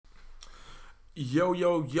Yo,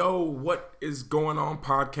 yo, yo, what is going on,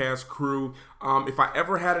 podcast crew? If I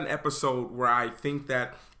ever had an episode where I think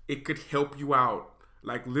that it could help you out,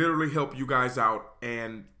 like literally help you guys out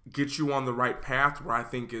and get you on the right path, where I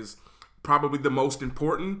think is probably the most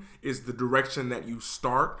important is the direction that you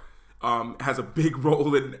start, has a big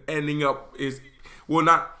role in ending up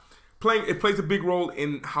not playing. It plays a big role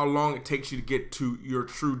in how long it takes you to get to your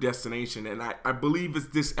true destination. And I believe it's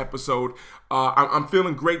this episode. I'm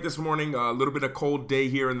feeling great this morning. A little bit of cold day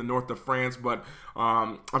here in the north of France, but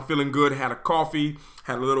I'm feeling good. Had a coffee,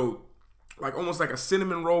 had a little, like almost like a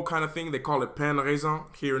cinnamon roll kind of thing. They call it pain de raisin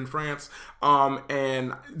here in France.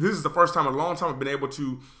 And this is the first time in a long time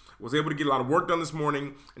was able to get a lot of work done this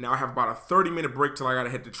morning, and now I have about a 30-minute break till I gotta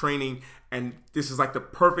head to training, and this is like the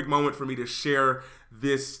perfect moment for me to share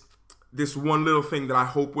this one little thing that I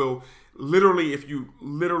hope will literally, if you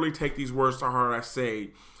literally take these words to heart,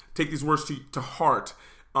 take these words to heart,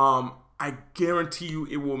 I guarantee you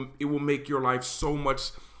it will make your life so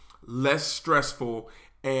much less stressful,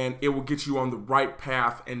 and it will get you on the right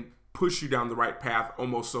path and push you down the right path,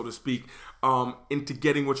 almost so to speak, into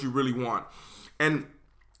getting what you really want. And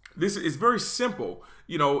this is very simple.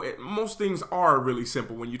 You know, most things are really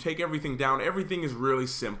simple. When you take everything down, everything is really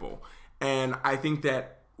simple. And I think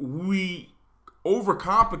that we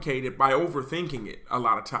overcomplicate it by overthinking it a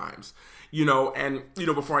lot of times. You know, and, you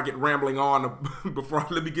know, before I get rambling on,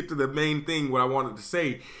 let me get to the main thing, what I wanted to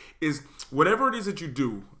say is whatever it is that you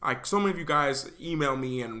do, like so many of you guys email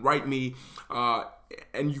me and write me,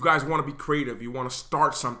 and you guys want to be creative. You want to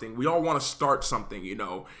start something. We all want to start something, you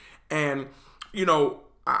know. And, you know,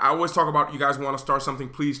 I always talk about, you guys want to start something,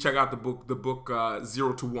 please check out the book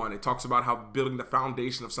 0 to 1. It talks about how building the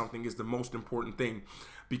foundation of something is the most important thing,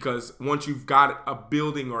 because once you've got a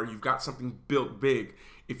building or you've got something built big,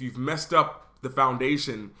 if you've messed up the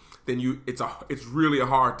foundation, then it's really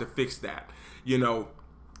hard to fix that, you know.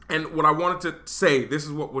 And what I wanted to say, this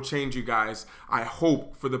is what will change you guys, I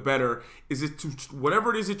hope for the better, is it to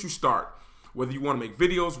whatever it is that you start. Whether you want to make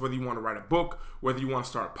videos, whether you want to write a book, whether you want to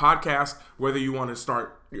start a podcast, whether you want to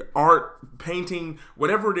start your art, painting,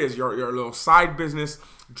 whatever it is, your little side business,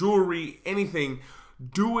 jewelry, anything,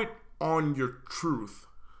 do it on your truth.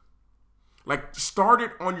 Like, start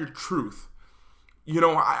it on your truth. You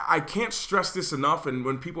know, I can't stress this enough. And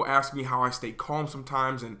when people ask me how I stay calm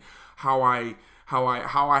sometimes and how I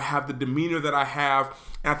have the demeanor that I have,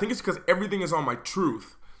 and I think it's because everything is on my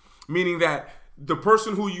truth. Meaning that the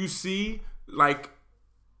person who you see, like,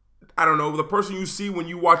 I don't know, the person you see when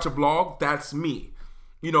you watch a vlog, that's me.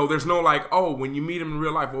 You know, there's no like, oh, when you meet him in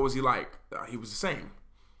real life, what was he like? He was the same.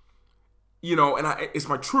 You know, and it's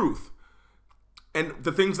my truth. And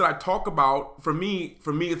the things that I talk about, for me,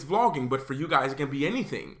 it's vlogging, but for you guys, it can be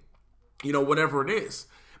anything. You know, whatever it is.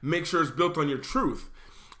 Make sure it's built on your truth.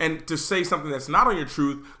 And to say something that's not on your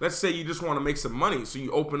truth, let's say you just want to make some money, so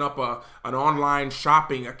you open up an online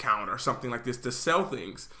shopping account or something like this to sell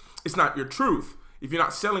things. It's not your truth. If you're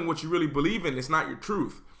not selling what you really believe in, it's not your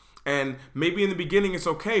truth. And maybe in the beginning it's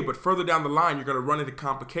okay, but further down the line, you're going to run into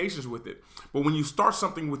complications with it. But when you start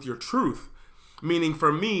something with your truth, meaning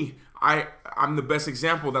for me, I'm the best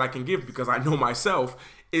example that I can give because I know myself,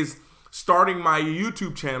 is starting my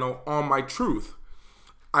YouTube channel on my truth.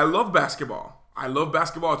 I love basketball.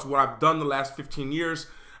 It's what I've done the last 15 years.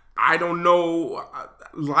 I don't know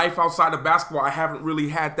life outside of basketball. I haven't really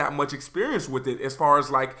had that much experience with it as far as,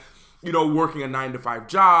 like, you know, working a 9-to-5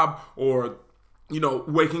 job or, you know,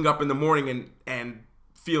 waking up in the morning and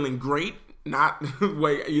feeling great. Not,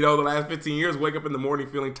 you know, the last 15 years, wake up in the morning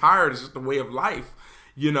feeling tired. It's just a way of life,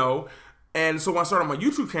 you know. And so when I started my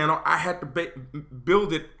YouTube channel, I had to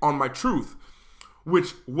build it on my truth,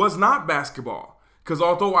 which was not basketball. Because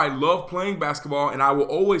although I love playing basketball and I will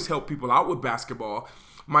always help people out with basketball,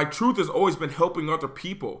 my truth has always been helping other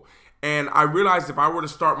people. And I realized if I were to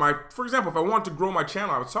start for example, if I wanted to grow my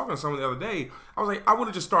channel, I was talking to someone the other day, I was like, I would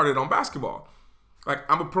have just started on basketball. Like,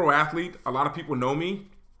 I'm a pro athlete. A lot of people know me.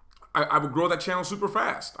 I would grow that channel super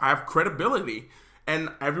fast. I have credibility. And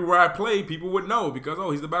everywhere I play, people would know because,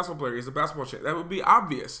 oh, he's the basketball player. He's the basketball champ. That would be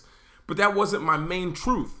obvious. But that wasn't my main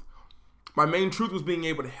truth. My main truth was being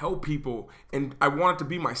able to help people. And I wanted to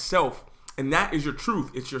be myself. And that is your truth.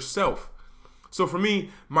 It's yourself. So for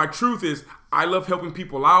me, my truth is I love helping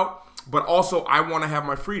people out, but also I want to have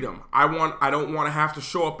my freedom. I don't want to have to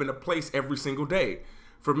show up in a place every single day.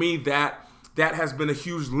 For me, that has been a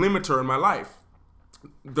huge limiter in my life.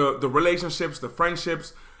 The relationships, the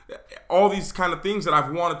friendships, all these kind of things that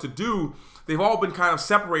I've wanted to do, they've all been kind of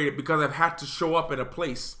separated because I've had to show up at a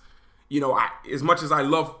place. You know, as much as I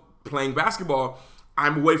love playing basketball,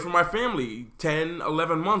 I'm away from my family 10,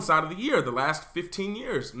 11 months out of the year, the last 15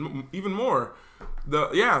 years, even more.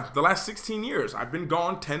 The last 16 years, I've been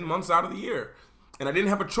gone 10 months out of the year, and I didn't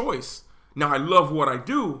have a choice. Now, I love what I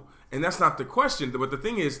do, and that's not the question, but the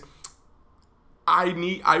thing is,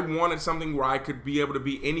 I wanted something where I could be able to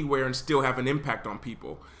be anywhere and still have an impact on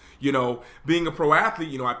people. You know, being a pro athlete,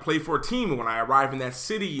 you know, I play for a team, and when I arrive in that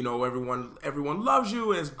city, you know, everyone loves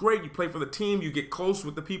you, and it's great. You play for the team, you get close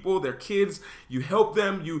with the people, their kids, you help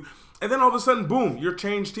them, and then all of a sudden, boom, you're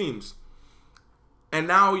changed teams. And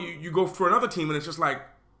now you go for another team, and it's just like,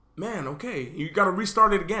 man, okay, you got to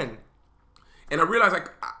restart it again. And I realized,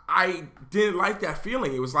 like, I didn't like that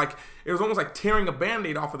feeling. It was almost like tearing a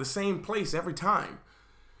Band-Aid off of the same place every time,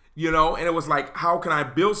 you know? And it was like, how can I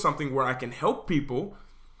build something where I can help people,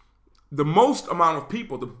 the most amount of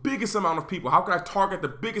people, the biggest amount of people? How can I target the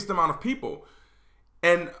biggest amount of people?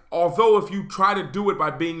 And although if you try to do it by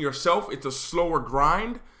being yourself, it's a slower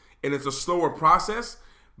grind and it's a slower process,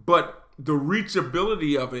 but the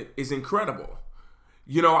reachability of it is incredible.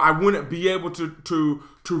 You know, I wouldn't be able to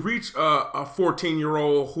reach a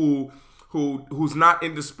 14-year-old who's not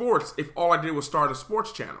into sports if all I did was start a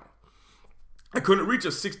sports channel. I couldn't reach a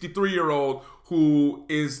 63-year-old who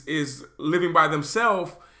is living by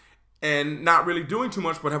themselves and not really doing too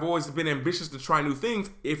much, but have always been ambitious to try new things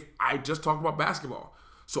if I just talked about basketball.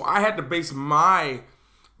 So I had to base my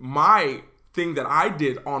thing that I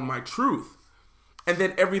did on my truth. And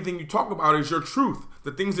then everything you talk about is your truth,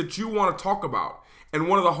 the things that you want to talk about. And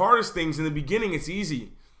one of the hardest things in the beginning, it's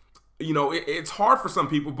easy. You know, it's hard for some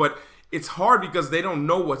people, but it's hard because they don't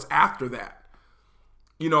know what's after that.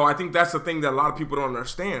 You know, I think that's the thing that a lot of people don't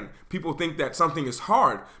understand. People think that something is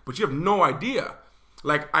hard, but you have no idea.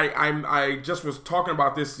 Like I just was talking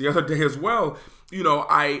about this the other day as well. You know,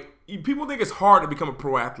 people think it's hard to become a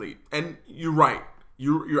pro athlete, and you're right.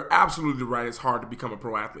 You're absolutely right. It's hard to become a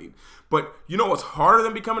pro athlete. But you know what's harder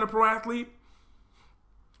than becoming a pro athlete?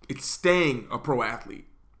 It's staying a pro athlete.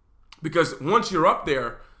 Because once you're up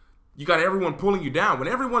there, you got everyone pulling you down. When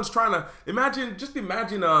everyone's trying to imagine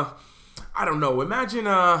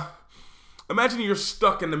you're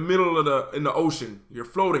stuck in the middle of in the ocean. You're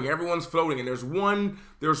floating. Everyone's floating, and there's one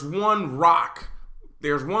rock.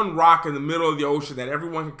 There's one rock in the middle of the ocean that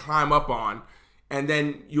everyone can climb up on, and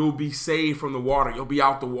then you'll be saved from the water. You'll be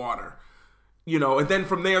out the water. You know, and then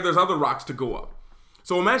from there's other rocks to go up.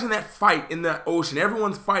 So imagine that fight in that ocean.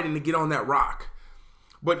 Everyone's fighting to get on that rock.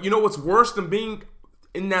 But you know what's worse than being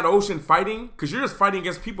in that ocean fighting? Because you're just fighting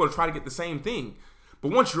against people to try to get the same thing.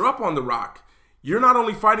 But once you're up on the rock, you're not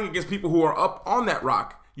only fighting against people who are up on that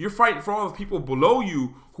rock, you're fighting for all the people below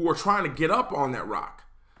you who are trying to get up on that rock.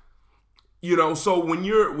 You know, so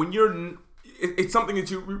it's something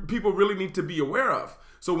that people really need to be aware of.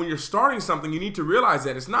 So when you're starting something, you need to realize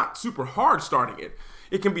that it's not super hard starting it.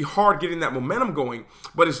 It can be hard getting that momentum going,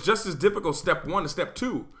 but it's just as difficult step 1 to step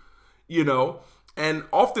 2, you know? And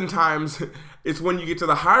oftentimes it's when you get to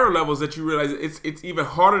the higher levels that you realize it's even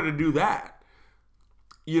harder to do that.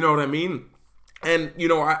 You know what I mean? And, you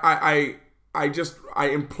know, I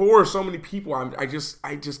implore so many people. I just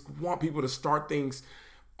want people to start things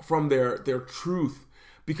from their truth,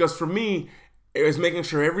 because for me, it's making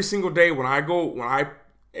sure every single day for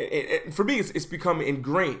me, it's become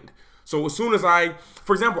ingrained. So as soon as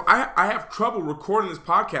for example, I have trouble recording this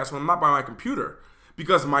podcast when I'm not by my computer,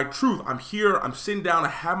 because my truth, I'm here, I'm sitting down, I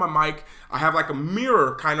have my mic, I have like a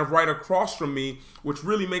mirror kind of right across from me, which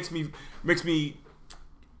really makes me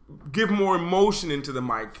give more emotion into the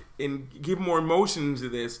mic and give more emotion into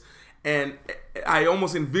this. And I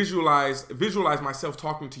almost visualize myself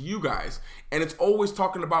talking to you guys, and it's always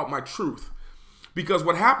talking about my truth. Because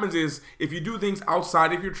what happens is, if you do things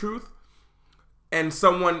outside of your truth and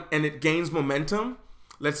it gains momentum,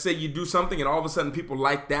 let's say you do something and all of a sudden people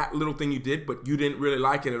like that little thing you did, but you didn't really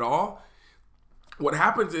like it at all. What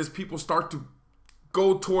happens is people start to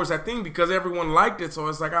go towards that thing because everyone liked it. So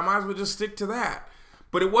it's like, I might as well just stick to that.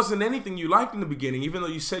 But it wasn't anything you liked in the beginning, even though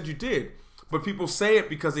you said you did. But people say it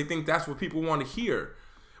because they think that's what people want to hear.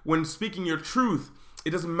 When speaking your truth, it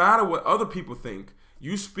doesn't matter what other people think.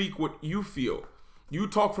 You speak what you feel. You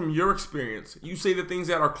talk from your experience. You say the things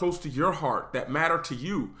that are close to your heart, that matter to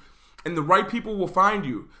you. And the right people will find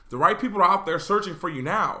you. The right people are out there searching for you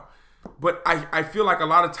now. But I feel like a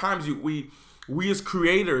lot of times we as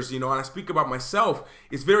creators, you know, and I speak about myself,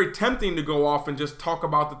 it's very tempting to go off and just talk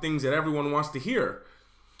about the things that everyone wants to hear.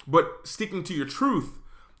 But sticking to your truth,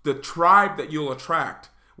 the tribe that you'll attract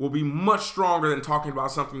will be much stronger than talking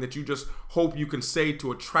about something that you just hope you can say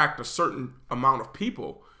to attract a certain amount of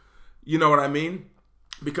people. You know what I mean?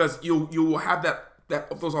 Because you will have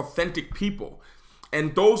those authentic people.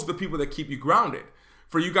 And those are the people that keep you grounded.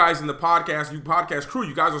 for you guys in the podcast, you podcast crew,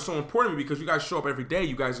 you guys are so important to me because you guys show up every day.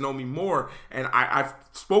 You guys know me more. And I've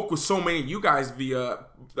spoke with so many of you guys via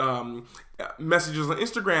messages on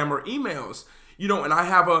Instagram or emails, you know, and I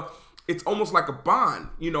have it's almost like a bond.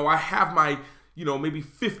 You know, I have my, you know, maybe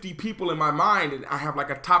 50 people in my mind, and I have like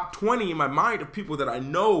a top 20 in my mind of people that I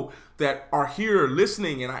know that are here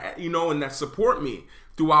listening and and that support me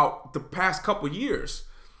throughout the past couple years.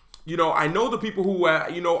 You know, I know the people who,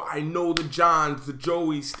 I know the Johns, the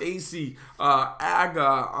Joey, Stacy,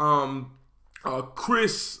 Aga,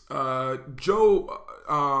 Chris, Joe,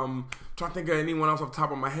 trying to think of anyone else off the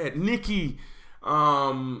top of my head. Nikki,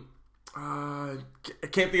 I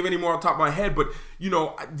can't think of any more off the top of my head, but, you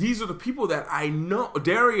know, these are the people that I know.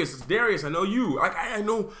 Darius, I know you. Like, I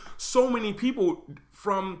know so many people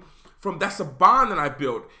from that's a bond that I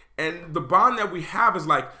built. And the bond that we have is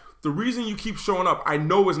like, the reason you keep showing up, I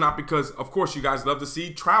know, is not because, of course, you guys love to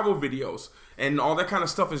see travel videos and all that kind of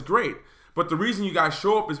stuff is great. But the reason you guys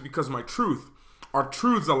show up is because my truth. Our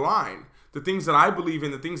truths align. The things that I believe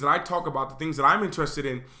in, the things that I talk about, the things that I'm interested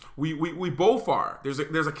in, we both are. There's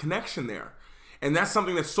a connection there. And that's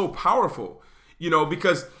something that's so powerful, you know,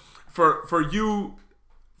 because for you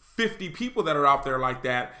 50 people that are out there like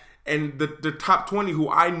that, and the top 20 who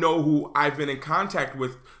I know, who I've been in contact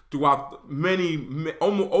with throughout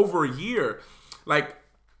almost over a year, like,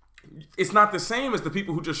 it's not the same as the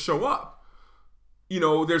people who just show up. You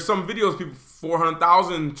know, there's some videos people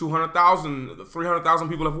 400,000, 200,000, 300,000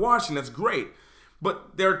 people have watched, and that's great.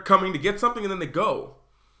 But they're coming to get something and then they go.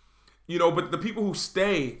 You know, but the people who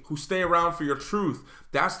stay around for your truth,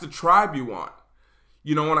 that's the tribe you want.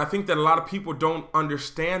 You know, and I think that a lot of people don't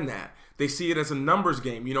understand that. They see it as a numbers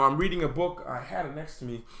game. You know, I'm reading a book. I had it next to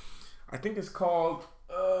me. I think it's called,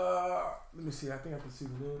 let me see. I think I can see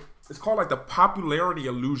the name. It's called like The Popularity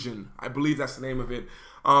Illusion. I believe that's the name of it.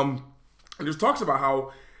 And it talks about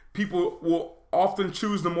how people will often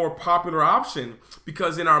choose the more popular option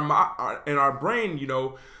because in our brain, you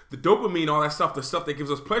know, the dopamine, all that stuff, the stuff that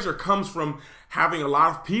gives us pleasure comes from having a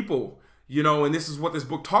lot of people. You know, and this is what this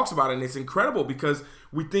book talks about, and it's incredible because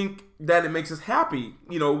we think that it makes us happy.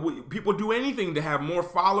 You know, people do anything to have more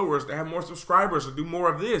followers, to have more subscribers, to do more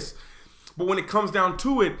of this. But when it comes down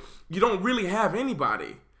to it, you don't really have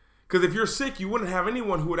anybody. Because if you're sick, you wouldn't have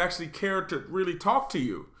anyone who would actually care to really talk to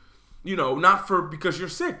you. You know, not because you're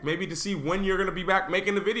sick, maybe to see when you're going to be back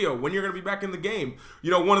making the video, when you're going to be back in the game.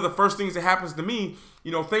 You know, one of the first things that happens to me,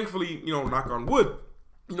 you know, thankfully, you know, knock on wood,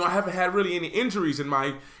 you know, I haven't had really any injuries in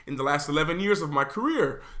the last 11 years of my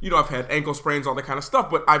career. You know, I've had ankle sprains, all that kind of stuff,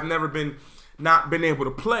 but I've never not been able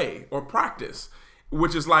to play or practice,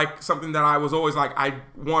 which is like something that I was always like, I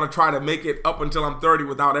want to try to make it up until I'm 30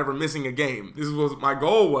 without ever missing a game. This was what my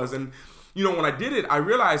goal was. And, you know, when I did it, I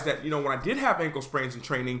realized that, you know, when I did have ankle sprains in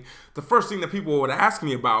training, the first thing that people would ask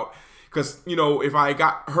me about, because, you know, if I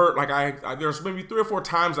got hurt, like there's maybe 3 or 4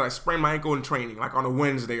 times that I sprained my ankle in training, like on a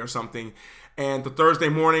Wednesday or something. And the Thursday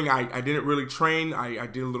morning, I didn't really train. I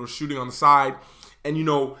did a little shooting on the side. And, you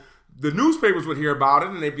know, the newspapers would hear about it,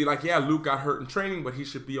 and they'd be like, yeah, Luke got hurt in training, but he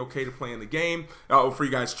should be okay to play in the game. For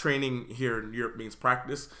you guys, training here in Europe means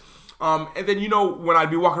practice. And then, you know, when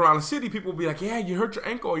I'd be walking around the city, people would be like, yeah, you hurt your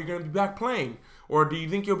ankle. Are you going to be back playing? Or do you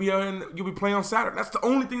think you'll be playing on Saturday? That's the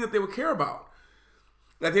only thing that they would care about.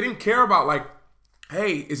 Like, they didn't care about, like,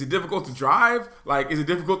 hey, is it difficult to drive? Like, is it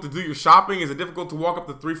difficult to do your shopping? Is it difficult to walk up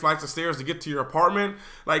the 3 flights of stairs to get to your apartment?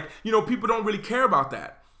 Like, you know, people don't really care about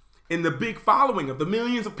that. In the big following of the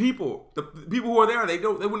millions of people, the people who are there, they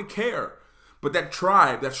wouldn't care. But that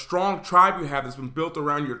tribe, that strong tribe you have that's been built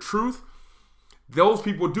around your truth, those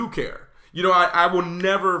people do care. You know, I will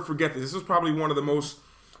never forget this. This was probably one of the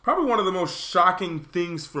most shocking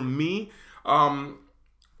things for me.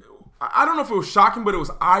 I don't know if it was shocking, but it was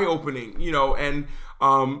eye-opening, you know, and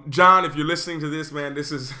John, if you're listening to this, man,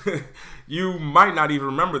 this is, you might not even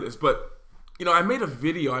remember this, but, you know, I made a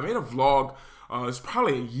vlog, it's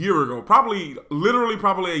probably a year ago, probably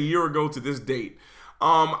a year ago to this date.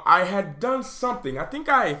 I had done something, I think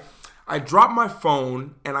I dropped my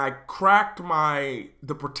phone and I cracked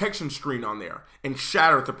the protection screen on there and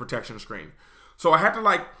shattered the protection screen. So I had to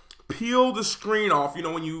like peel the screen off. You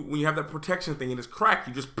know, when you have that protection thing and it's cracked,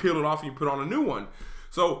 you just peel it off and you put on a new one.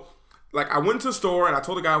 So like I went to the store and I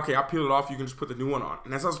told the guy, okay, I'll peel it off. You can just put the new one on.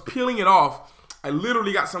 And as I was peeling it off, I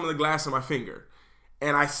literally got some of the glass in my finger.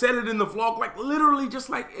 And I said it in the vlog, like literally just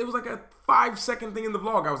like, it was like a 5-second thing in the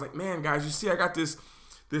vlog. I was like, man, guys, you see, I got this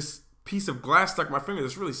piece of glass stuck in my finger.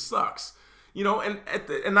 This really sucks. You know, and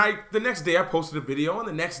the next day I posted a video, and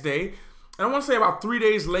the next day, and I want to say about 3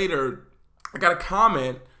 days later, I got a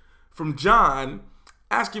comment from John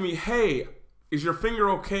asking me, hey, is your finger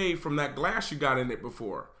okay from that glass you got in it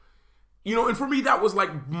before? You know, and for me, that was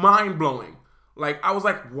like mind blowing. Like, I was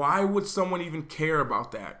like, why would someone even care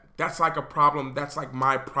about that? That's like a problem. That's like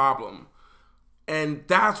my problem. And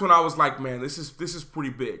that's when I was like, man, this is pretty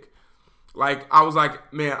big. Like, I was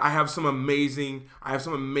like, man, I have some amazing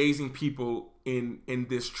people in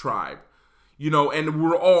this tribe, you know, and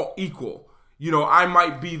we're all equal. You know, I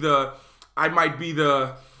might be the,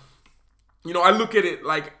 you know, I look at it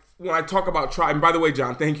like when I talk about tribe, and by the way,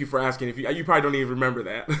 John, thank you for asking. If you probably don't even remember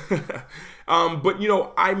that. But, you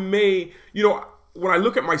know, I may, you know, when I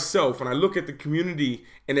look at myself and I look at the community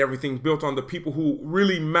and everything built on the people who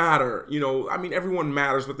really matter, you know, I mean, everyone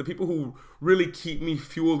matters, but the people who really keep me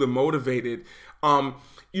fueled and motivated,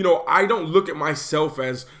 you know, I don't look at myself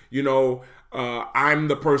as, you know, I'm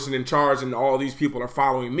the person in charge and all these people are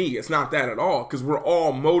following me. It's not that at all, because we're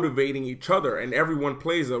all motivating each other and everyone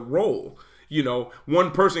plays a role. You know,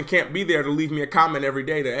 one person can't be there to leave me a comment every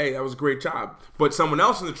day that, hey, that was a great job. But someone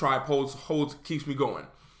else in the tribe keeps me going,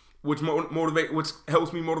 which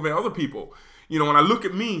helps me motivate other people. You know, when I look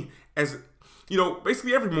at me as, you know,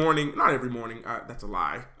 basically every morning, not every morning, that's a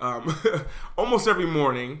lie. Almost every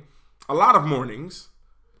morning, a lot of mornings,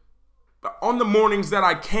 on the mornings that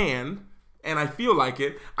I can, and I feel like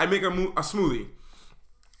it, I make a smoothie.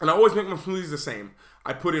 And I always make my smoothies the same.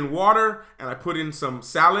 I put in water, and I put in some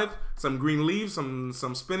salad, some green leaves, some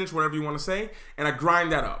spinach, whatever you want to say, and I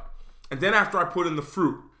grind that up. And then after I put in the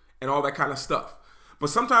fruit and all that kind of stuff. But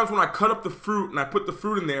sometimes when I cut up the fruit and I put the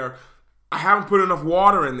fruit in there, I haven't put enough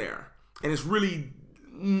water in there. And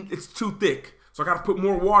it's too thick. So I got to put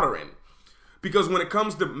more water in. Because when it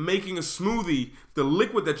comes to making a smoothie, the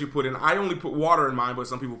liquid that you put in, I only put water in mine, but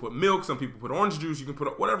some people put milk, some people put orange juice, you can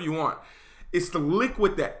put whatever you want. It's the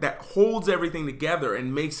liquid that holds everything together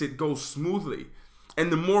and makes it go smoothly.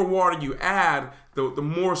 And the more water you add, the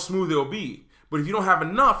more smooth it'll be. But if you don't have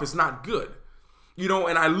enough, it's not good. You know,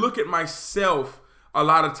 and I look at myself a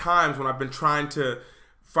lot of times when I've been trying to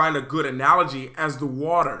find a good analogy as the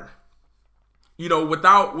water. You know,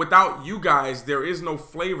 without you guys, there is no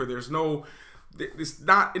flavor. There's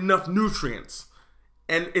not enough nutrients.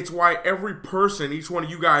 And it's why every person, each one of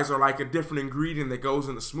you guys are like a different ingredient that goes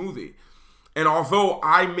in the smoothie. And although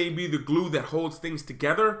I may be the glue that holds things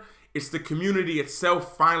together, it's the community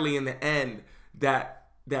itself finally in the end that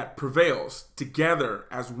prevails together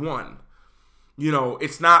as one. You know,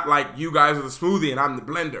 it's not like you guys are the smoothie and I'm the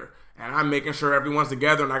blender and I'm making sure everyone's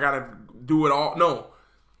together and I got to do it all. No,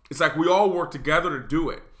 it's like we all work together to do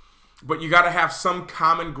it. But you got to have some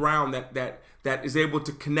common ground that is able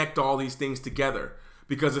to connect all these things together.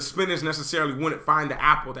 Because the spinach necessarily wouldn't find the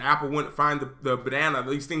apple wouldn't find the banana.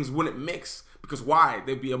 These things wouldn't mix. Because why?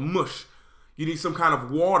 They'd be a mush. You need some kind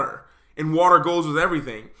of water. And water goes with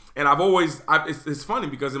everything. And it's funny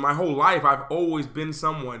because in my whole life, I've always been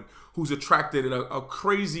someone who's attracted a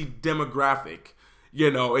crazy demographic.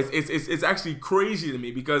 You know, it's actually crazy to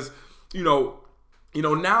me because, now,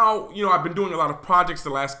 I've been doing a lot of projects the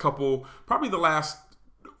last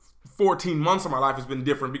 14 months of my life has been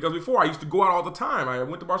different because before I used to go out all the time. I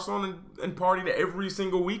went to Barcelona and partied every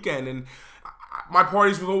single weekend, and my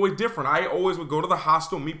parties were always different. I always would go to the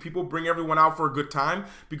hostel, meet people, bring everyone out for a good time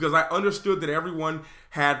because I understood that everyone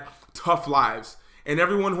had tough lives. And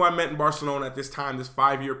everyone who I met in Barcelona at this time, this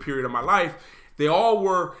 5-year period of my life, they all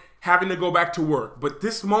were having to go back to work. But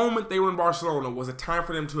this moment they were in Barcelona was a time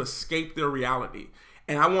for them to escape their reality.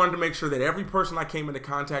 And I wanted to make sure that every person I came into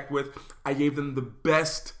contact with, I gave them the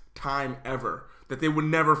best time ever that they would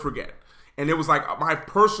never forget. And it was like my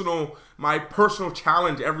personal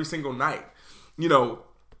challenge every single night,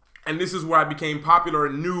 and this is where I became popular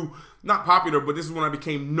and not popular, but this is when I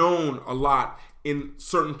became known a lot in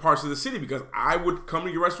certain parts of the city because I would come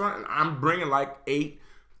to your restaurant and I'm bringing like 8,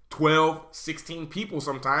 12, 16 people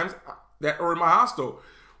sometimes that are in my hostel.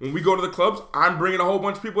 When we go to the clubs, I'm bringing a whole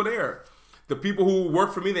bunch of people there. The people who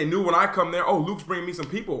work for me, they knew when I come there, oh, Luke's bringing me some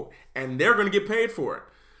people and they're going to get paid for it.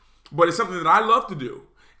 But it's something that I love to do.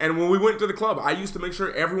 And when we went to the club, I used to make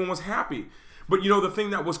sure everyone was happy. But the thing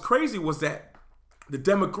that was crazy was that the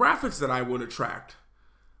demographics that I would attract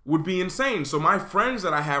would be insane. So my friends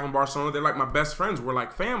that I have in Barcelona, they're like my best friends. We're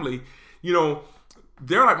like family.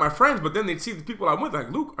 They're like my friends, but then they'd see the people I'm with, like,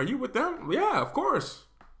 Luke, are you with them? Yeah, of course.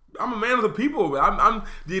 I'm a man of the people.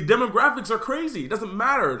 The demographics are crazy. It doesn't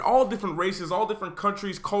matter. All different races, all different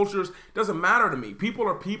countries, cultures, it doesn't matter to me. People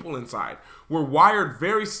are people inside. We're wired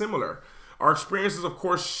very similar. Our experiences, of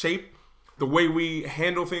course, shape the way we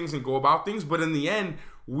handle things and go about things, but in the end,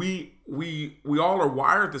 we all are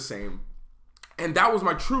wired the same. And that was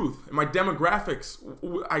my truth. And my demographics,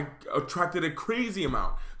 I attracted a crazy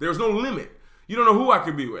amount. There's no limit. You don't know who I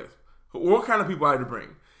could be with. what kind of people I had to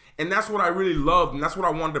bring. And that's what I really loved, and that's what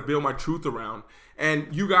I wanted to build my truth around.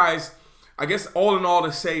 And you guys, I guess all in all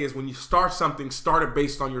to say is when you start something, start it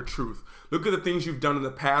based on your truth. Look at the things you've done in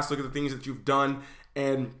the past, look at the things that you've done,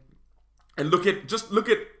 and look at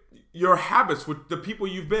your habits with the people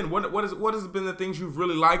you've been. What has been the things you've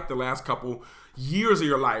really liked the last couple years of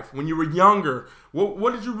your life? When you were younger,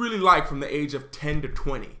 what did you really like from the age of 10 to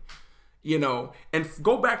 20? You know, and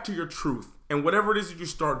go back to your truth. And whatever it is that you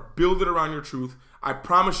start, build it around your truth. I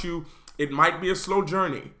promise you, it might be a slow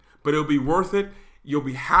journey, but it'll be worth it. You'll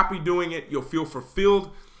be happy doing it. You'll feel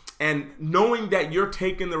fulfilled. And knowing that you're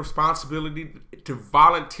taking the responsibility to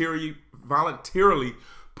voluntarily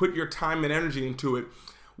put your time and energy into it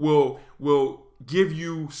will give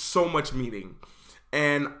you so much meaning.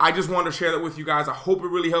 And I just wanted to share that with you guys. I hope it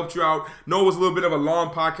really helped you out. No, it was a little bit of a long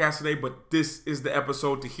podcast today, but this is the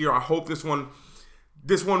episode to hear. I hope this one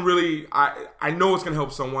really, I know it's going to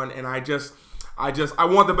help someone. And I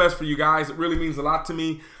want the best for you guys. It really means a lot to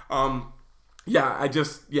me. I'm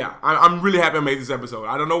really happy I made this episode.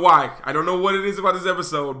 I don't know why. I don't know what it is about this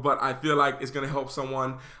episode, but I feel like it's going to help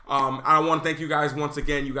someone. I want to thank you guys once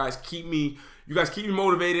again. You guys keep me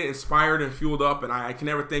motivated, inspired, and fueled up, and I can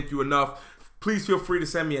never thank you enough. Please feel free to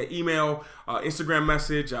send me an email, Instagram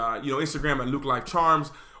message, Instagram at Luke Life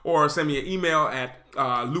Charms, or send me an email at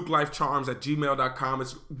lukelifecharms@gmail.com.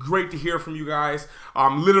 It's great to hear from you guys.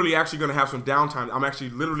 I'm literally actually going to have some downtime. I'm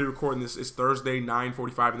actually literally recording this. It's Thursday,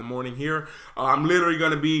 9:45 in the morning here. I'm literally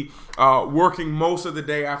going to be working most of the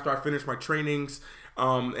day after I finish my trainings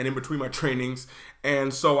and in between my trainings.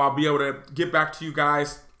 And so I'll be able to get back to you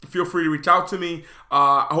guys. Feel free to reach out to me.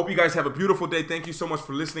 I hope you guys have a beautiful day. Thank you so much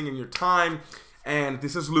for listening and your time. And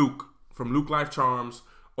this is Luke from Luke Life Charms,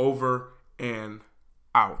 over and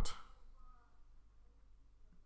out.